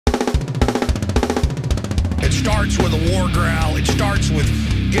It starts with a war growl. It starts with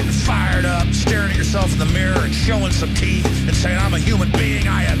getting fired up, staring at yourself in the mirror and showing some teeth and saying, I'm a human being,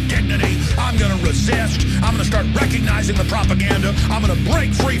 I have dignity, I'm going to resist, I'm going to start recognizing the propaganda, I'm going to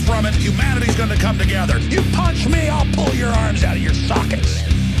break free from it, humanity's going to come together. You punch me, I'll pull your arms out of your sockets.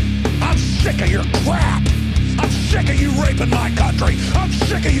 I'm sick of your crap. I'm sick of you raping my country. I'm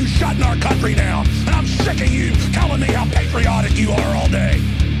sick of you shutting our country down. And I'm sick of you telling me how patriotic you are all day.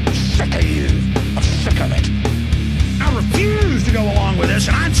 I'm sick of you. I'm sick of it. I refuse to go along with this,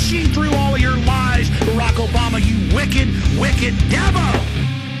 and I've seen through all of your lies, Barack Obama, you wicked, wicked devil!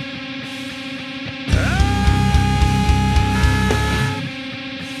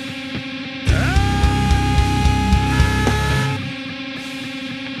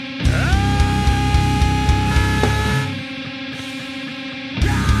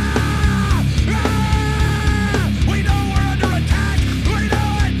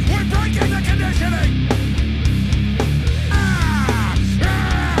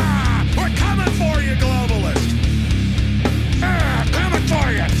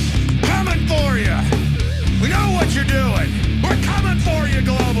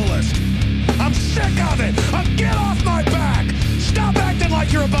 Get off my back! Stop acting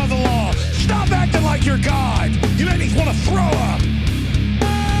like you're above the law! Stop acting like you're God! You make me want to throw up!